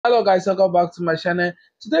Hello guys, welcome back to my channel.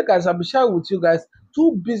 Today guys, I'll be sharing with you guys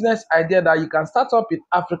two business ideas that you can start up in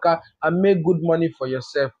Africa and make good money for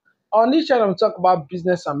yourself. On this channel, we talk about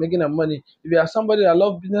business and making the money. If you are somebody that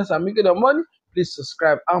loves business and making the money, please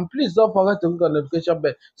subscribe. And please don't forget to click on the notification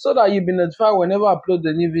bell so that you'll be notified whenever I upload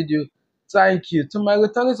the new video. Thank you. To my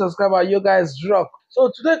returning subscriber, you guys rock. So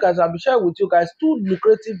today guys, I'll be sharing with you guys two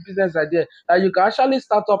lucrative business ideas that you can actually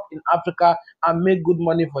start up in Africa and make good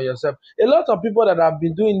money for yourself. A lot of people that have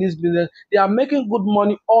been doing this business, they are making good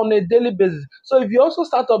money on a daily basis. So if you also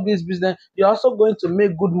start up this business, you're also going to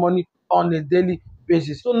make good money on a daily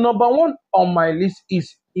basis. So number one on my list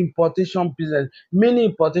is importation business, mini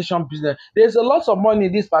importation business. There's a lot of money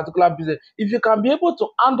in this particular business. If you can be able to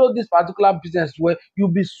handle this particular business well,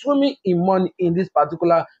 you'll be swimming in money in this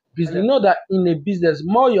particular business. You know that in a business,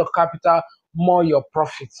 more your capital, more your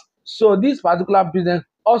profits. So this particular business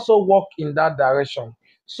also work in that direction.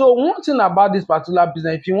 So one thing about this particular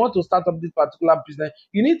business, if you want to start up this particular business,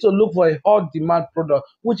 you need to look for a hot demand product,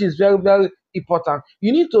 which is very important.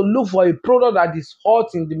 You need to look for a product that is hot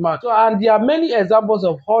in demand. So, and there are many examples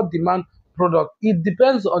of hot demand product. It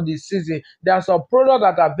depends on the season. There are some products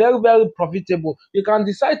that are very profitable. You can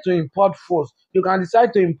decide to import phones. You can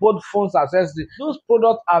decide to import phones accessories. Those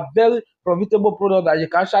products are very profitable products that you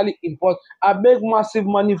can actually import and make massive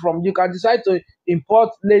money from. You can decide to import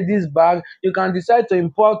ladies bag. You can decide to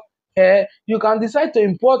import hair. You can decide to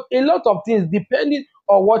import a lot of things depending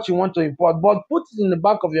on what you want to import. But put it in the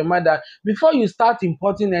back of your mind that before you start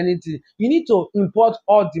importing anything, you need to import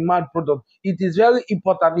all demand product. It is very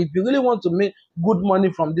important if you really want to make good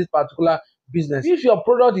money from this particular business. If your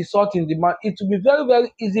product is hot in demand, it will be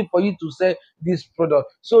very easy for you to sell this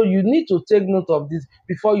product. So you need to take note of this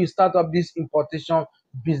before you start up this importation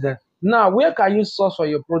business. Now, where can you source for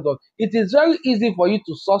your product? It is very easy for you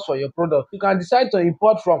to source for your product. You can decide to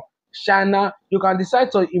import from China, you can decide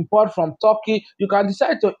to import from Turkey, you can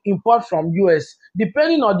decide to import from US,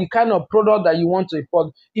 depending on the kind of product that you want to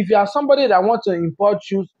import. If you are somebody that wants to import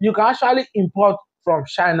shoes, you can actually import from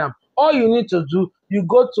China. All you need to do, you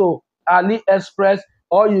go to AliExpress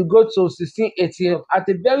or you go to 1688 at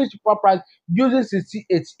a very cheaper price using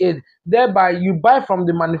 1688. Thereby, you buy from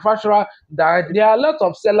the manufacturer directly. There are a lot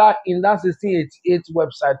of sellers in that 1688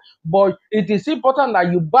 website, but it is important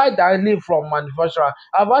that you buy directly from manufacturer.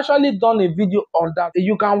 I've actually done a video on that.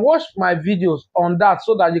 You can watch my videos on that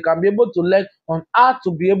so that you can be able to learn on how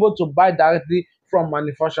to be able to buy directly from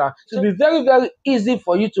manufacturer. It will be very easy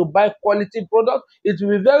for you to buy quality product. It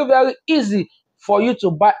will be very easy for you to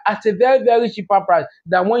buy at a very cheaper price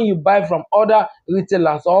than when you buy from other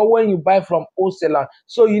retailers or when you buy from wholesalers.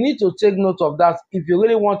 So you need to take note of that if you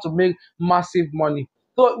really want to make massive money.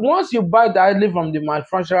 So once you buy directly from the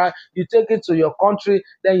manufacturer, you take it to your country,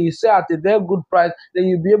 then you sell at a very good price, then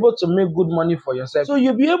you'll be able to make good money for yourself. So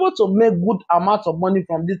you'll be able to make good amount of money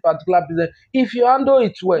from this particular business if you handle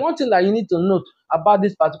it well. One thing that you need to note about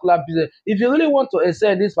this particular business, if you really want to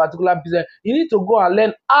excel in this particular business, you need to go and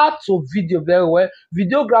learn how to video very well.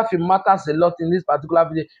 Videography matters a lot in this particular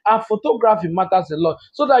business, and photography matters a lot.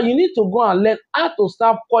 So that you need to go and learn how to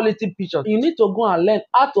snap quality pictures. You need to go and learn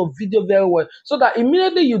how to video very well, so that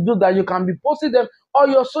immediately you do that, you can be posting them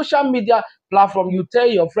on your social media platform. You tell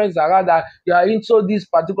your friends around that you are into this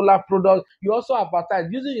particular product. You also advertise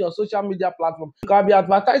using your social media platform. You can be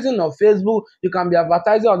advertising on Facebook, you can be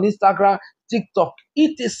advertising on Instagram, TikTok,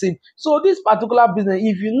 etc. So this particular business,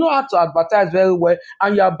 if you know how to advertise very well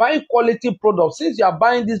and you are buying quality products, since you are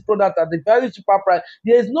buying this product at a very cheaper price,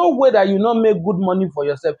 there is no way that you not make good money for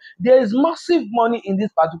yourself. There is massive money in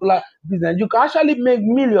this particular business. You can actually make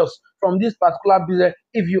millions from this particular business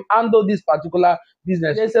if you handle this particular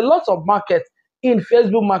business. There's a lot of market in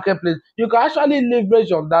Facebook Marketplace. You can actually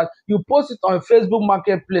leverage on that. You post it on Facebook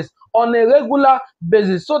Marketplace on a regular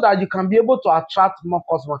basis so that you can be able to attract more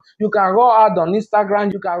customers. You can run ad on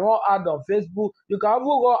Instagram, you can run ad on Facebook, you can even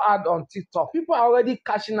run ad on TikTok. People are already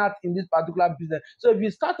cashing out in this particular business. So if you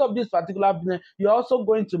start up this particular business, you're also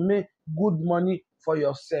going to make good money for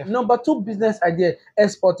yourself. Number two business idea,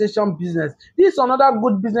 exportation business. This is another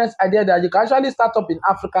good business idea that you can actually start up in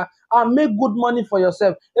Africa and make good money for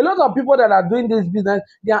yourself. A lot of people that are doing this business,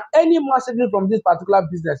 they are earning massively from this particular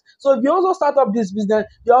business. So if you also start up this business,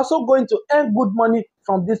 you're also going to earn good money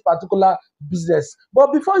from this particular business.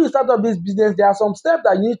 But before you start up this business, there are some steps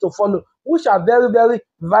that you need to follow, which are very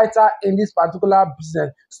vital in this particular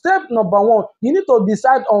business. Step number one, you need to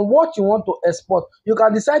decide on what you want to export. You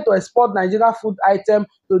can decide to export Nigeria food item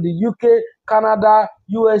to the UK, Canada,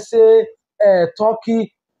 USA,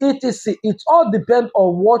 Turkey, etc. It all depends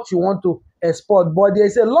on what you want to export, but there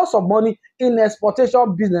is a lot of money in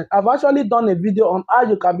exportation business. I've actually done a video on how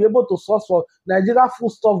you can be able to source for Nigeria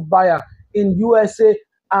foodstuff buyer in USA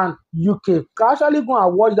and UK. You can actually go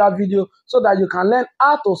and watch that video so that you can learn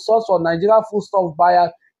how to source for Nigeria foodstuff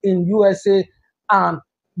buyer in USA and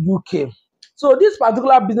UK. So this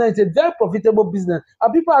particular business is a very profitable business,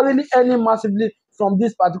 and people are really earning massively from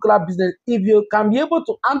this particular business. If you can be able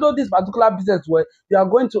to handle this particular business well, you are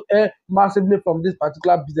going to earn massively from this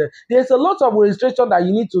particular business. There's a lot of registration that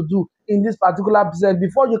you need to do in this particular business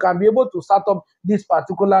before you can be able to start up this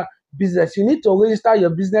particular business. You need to register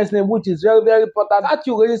your business name, which is very, very important. Without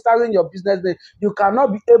you registering your business name, you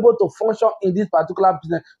cannot be able to function in this particular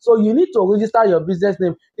business. So you need to register your business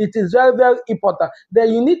name. It is very, very important.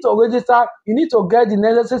 Then you need to register, you need to get the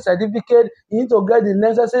necessary certificate, you need to get the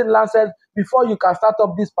necessary license before you can start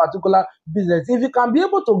up this particular business. If you can be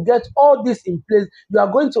able to get all this in place, you are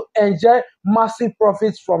going to enjoy massive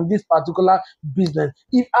profits from this particular business.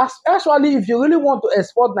 If you really want to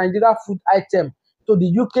export Nigeria food item to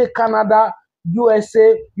the UK, Canada,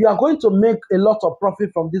 USA, you are going to make a lot of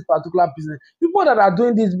profit from this particular business. People that are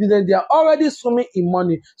doing this business, they are already swimming in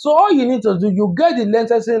money. So all you need to do, you get the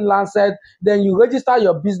necessary license, then you register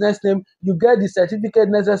your business name, you get the certificate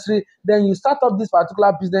necessary, then you start up this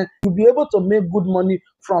particular business. You'll be able to make good money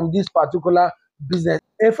from this particular business.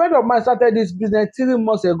 A friend of mine started this business 3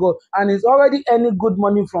 months ago and is already earning good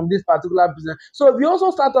money from this particular business. So if you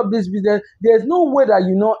also start up this business, there's no way that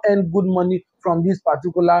you not earn good money from this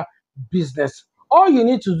particular business. All you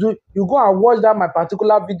need to do, you go and watch that my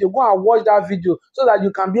particular video, go and watch that video so that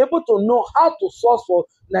you can be able to know how to source for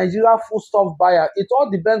Nigeria foodstuff buyer. It all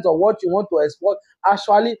depends on what you want to export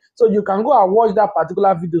actually. So you can go and watch that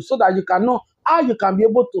particular video so that you can know how you can be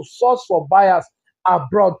able to source for buyers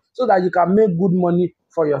abroad so that you can make good money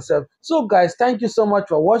for yourself. So guys, thank you so much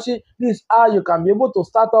for watching. This is how you can be able to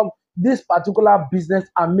start up this particular business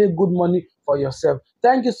and make good money for yourself.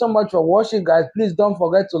 Thank you so much for watching, guys. Please don't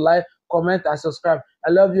forget to like, comment, and subscribe.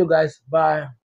 I love you guys. Bye.